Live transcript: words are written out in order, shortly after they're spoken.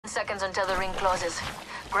seconds until the ring closes.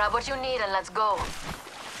 Grab what you need and let's go.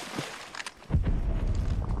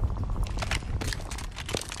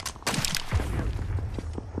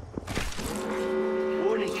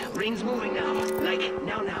 Warning, ring's moving now. Like,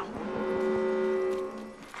 now.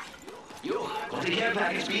 Yo, got the care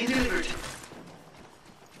package being delivered.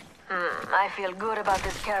 I feel good about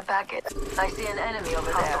this care packet. I see an enemy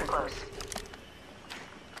over there. Close.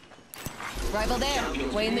 Rival there,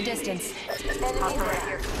 way in the distance. Enemy right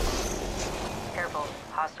here. Careful,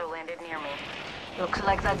 hostile landed near me. Looks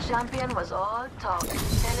like that champion was all talk.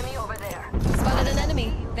 Enemy over there. Spotted an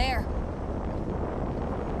enemy, there.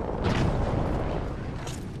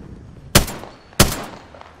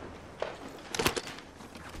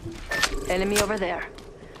 Enemy over there.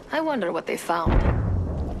 I wonder what they found.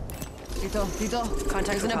 Dito.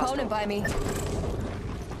 There's an opponent by me.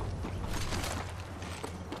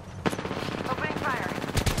 Opening fire.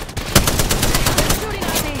 Shooting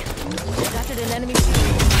at me. Adapted an enemy shield.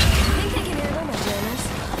 I think I can handle my Jonas.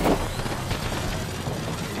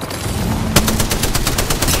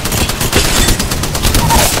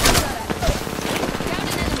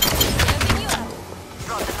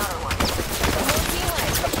 Dropped another one.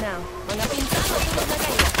 Now, una pinzada todos la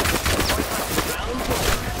calle. Round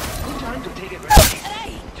 4. Good time to take a break.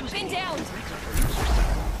 Hey, pin down.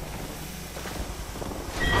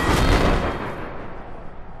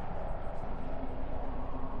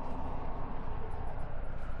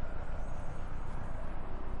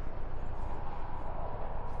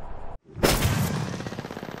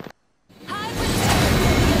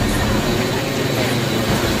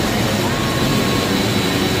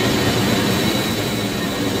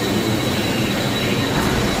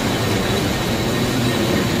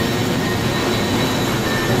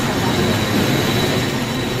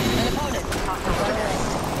 An opponent.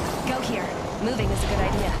 Go here. Moving is a good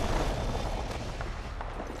idea.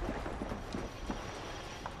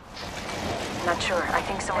 Not sure. I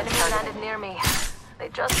think someone landed near me. They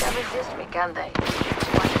just can't resist me, can they?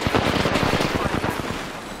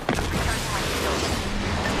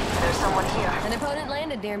 There's someone here. An opponent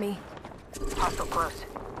landed near me. Hostile close.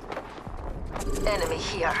 Enemy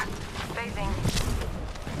here. Phasing.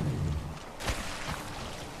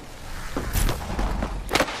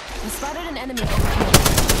 I spotted an enemy over here.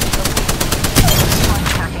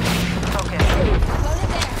 Focus. Opponent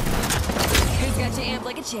there. Who's got you amped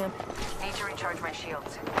like a champ? Need to recharge my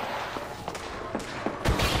shields.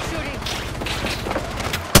 Shooting.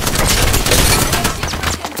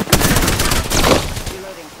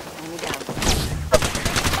 Reloading. Enemy down.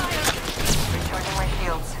 Fire. Recharging my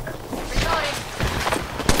shields.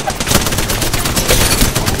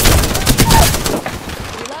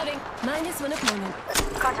 Reloading. Minus one opponent.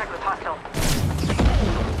 Contact with hostile.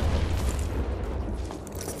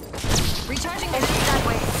 Recharging my Enemy that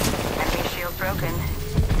way. Enemy shield broken.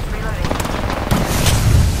 Reloading.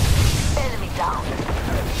 Enemy down.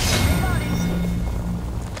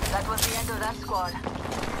 That was the end of that squad.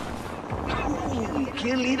 Ooh,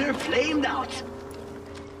 kill leader flamed out.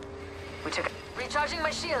 We took Recharging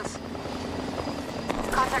my shields.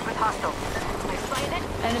 contact with hostile.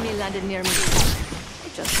 Enemy landed near me.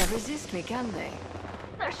 They just can't resist me, can they?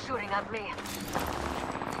 They're shooting at me.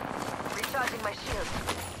 Recharging my shields.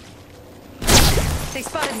 They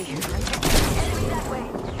spotted me. Enemy that way.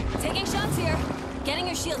 Taking shots here. Getting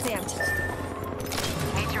your shields amped.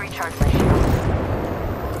 Need to recharge my shields.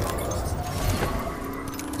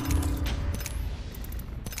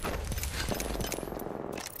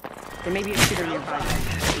 There may be a shooter nearby.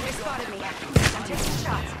 They spotted me. I'm taking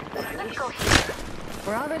shots. Let's go here.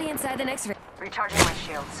 We're already inside the next ring. Recharging my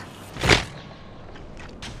shields.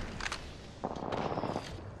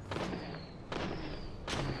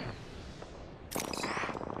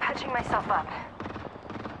 Patching myself up.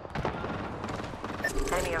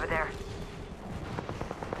 Enemy over there.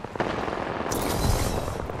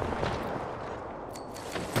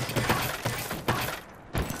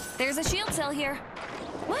 There's a shield cell here.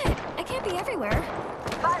 What? I can't be everywhere.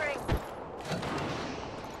 Firing.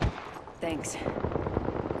 Thanks.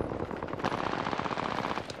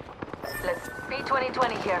 Let's be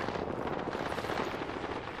 2020 here.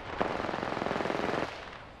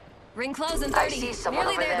 Ring close in 30. I see someone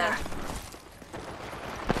Nearly over there, there.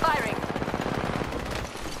 Firing.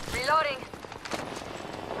 Reloading.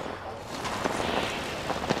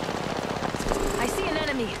 I see an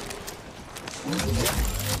enemy.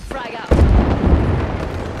 Frag out.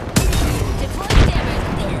 Deploying damage.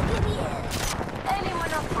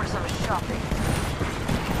 Anyone up for some shopping?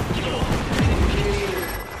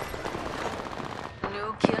 New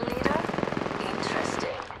kill leader?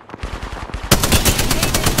 Interesting.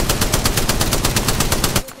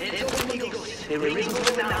 The ring's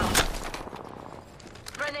moving now.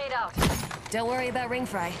 Grenade out. Don't worry about ring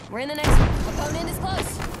fry. We're in the next one. Opponent is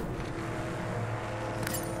close.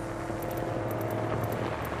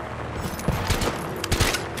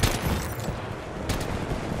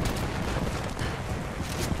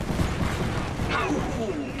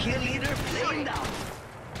 Ooh, kill leader playing down.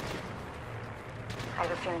 I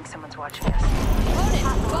have a feeling someone's watching us.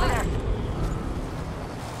 Opponent, far.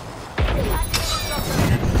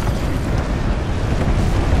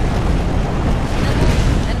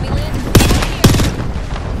 Enemy landed.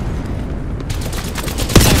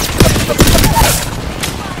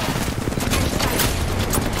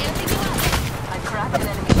 I cracked an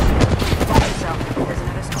enemy shield. Watch yourself. There's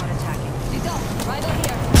another squad attacking. You go. Rival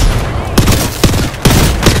here.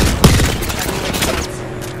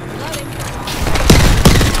 Loading.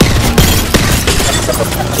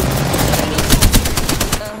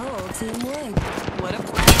 The whole team won. What a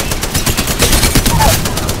play.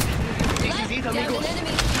 Easy, Down amigos. an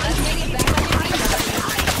enemy. Let's make it back on your feet.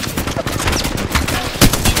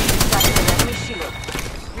 That's an enemy shield.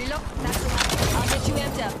 Reload. I'll get you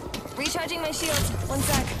amped up. Recharging my shields. One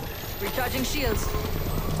sec. Recharging shields.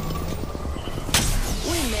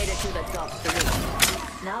 We made it to the top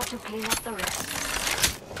 3. Now to clean up the rest.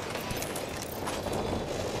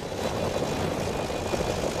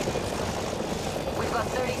 We've got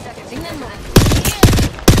 30 seconds. Sing them more.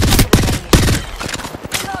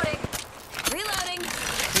 Reloading. Reloading.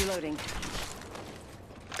 Reloading.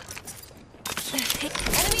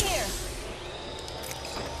 Enemy here.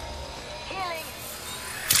 Healing.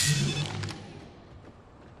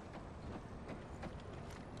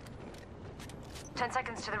 Ten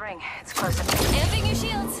seconds to the ring. It's close up. Amping your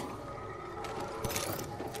shields.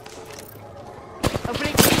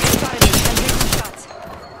 Opening. Spotted me. I'm taking shots.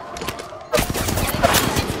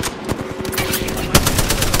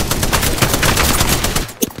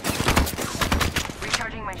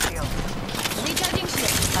 Recharging my shield. Recharging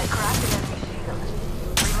shields. I cracked an enemy shield.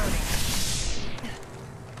 Reloading.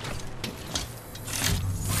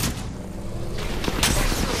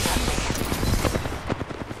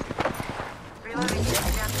 Reloading.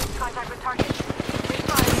 Contact with target.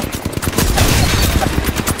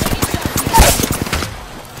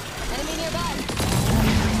 Enemy nearby.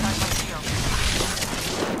 Recharge my shield.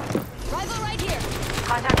 Rival right here.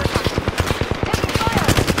 Contact with target. Taking fire.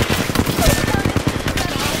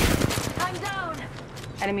 I'm down.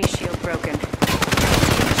 Enemy shield broken.